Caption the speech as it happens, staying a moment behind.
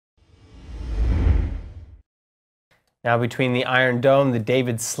Now, between the Iron Dome, the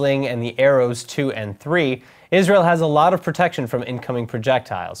David Sling, and the Arrows 2 and 3, Israel has a lot of protection from incoming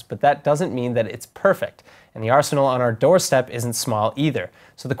projectiles, but that doesn't mean that it's perfect. And the arsenal on our doorstep isn't small either.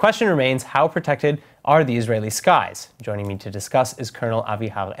 So the question remains, how protected are the Israeli skies? Joining me to discuss is Colonel Avy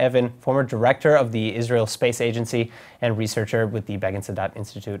Har Evn, former director of the Israel Space Agency and researcher with the Begin Sadat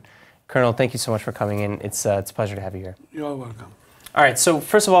Institute. Colonel, thank you so much for coming in. It's a pleasure to have you here. You're welcome. All right, so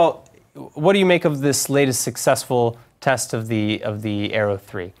first of all, what do you make of this latest successful test of the Arrow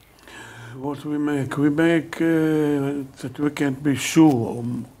 3? What we make that we can be sure,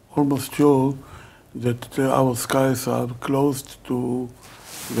 almost sure, that our skies are closed to,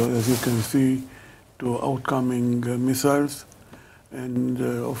 as you can see, to outcoming missiles. And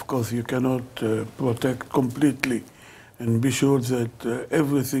of course, you cannot protect completely and be sure that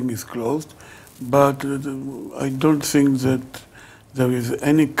everything is closed. But I don't think that there is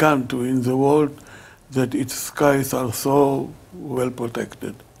any country in the world that its skies are so well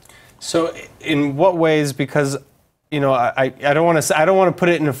protected. So, in what ways? Because I don't want to put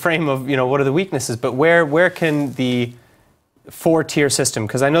it in a frame of what are the weaknesses, but where can the four-tier system?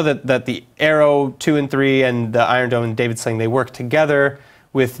 Because I know that the Arrow 2 and 3 and the Iron Dome and David Sling, they work together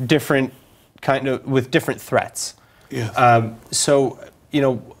with different threats. Yes. So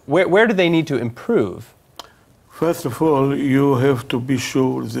where do they need to improve? First of all, you have to be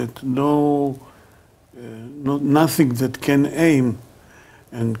sure that nothing that can aim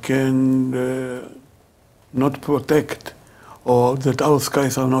and can not protect, or that our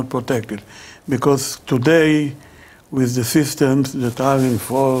skies are not protected. Because today, with the systems that are in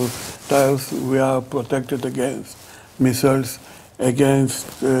 4 tiles, we are protected against missiles,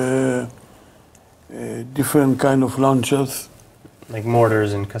 against different kind of launchers. Like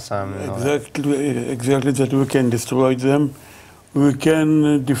mortars and Qassam and Exactly, that we can destroy them. We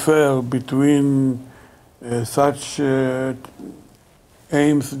can differ between such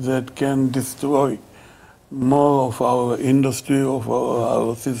aims that can destroy more of our industry, of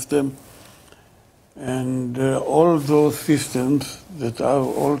our system. And all those systems that are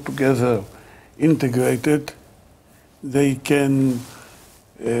all together integrated, they can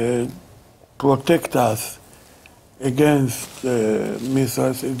protect us against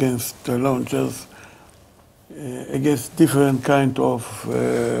missiles, against launchers, against different kind of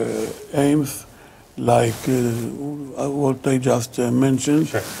aims, like what I just mentioned.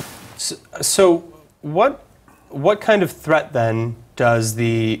 Sure. So what kind of threat then does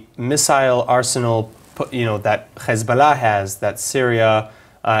the missile arsenal, that Hezbollah has, that Syria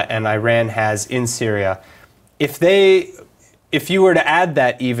and Iran has in Syria, if you were to add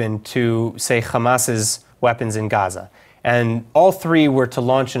that even to, say, Hamas's weapons in Gaza, and all 3 were to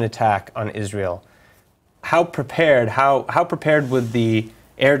launch an attack on Israel, how prepared would the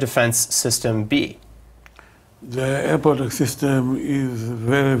air defense system be? The air protect system is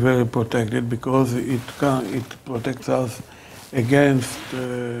very, very protected because it protects us against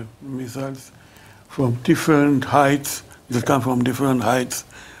missiles from different heights, that come from different heights,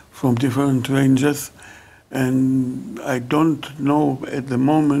 from different ranges. And I don't know at the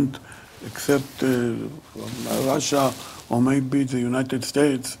moment, except from Russia or maybe the United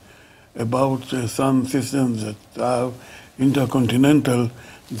States, about some systems that are intercontinental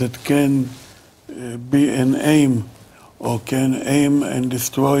that can be an aim, or can aim and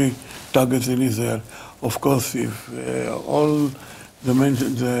destroy targets in Israel. Of course, if all the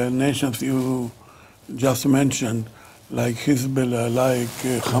nations you just mentioned, like Hezbollah,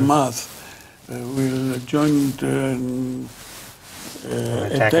 like Hamas, will join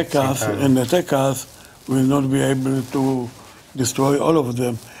attack us, will not be able to destroy all of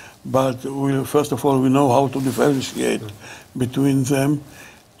them. But first of all, we know how to differentiate between them,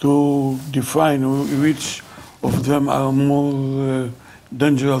 to define which of them are more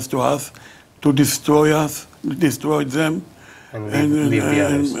dangerous to us, to destroy them, and leave the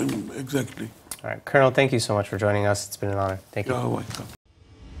others. Exactly. All right, Colonel, thank you so much for joining us. It's been an honor. Thank you. You're welcome.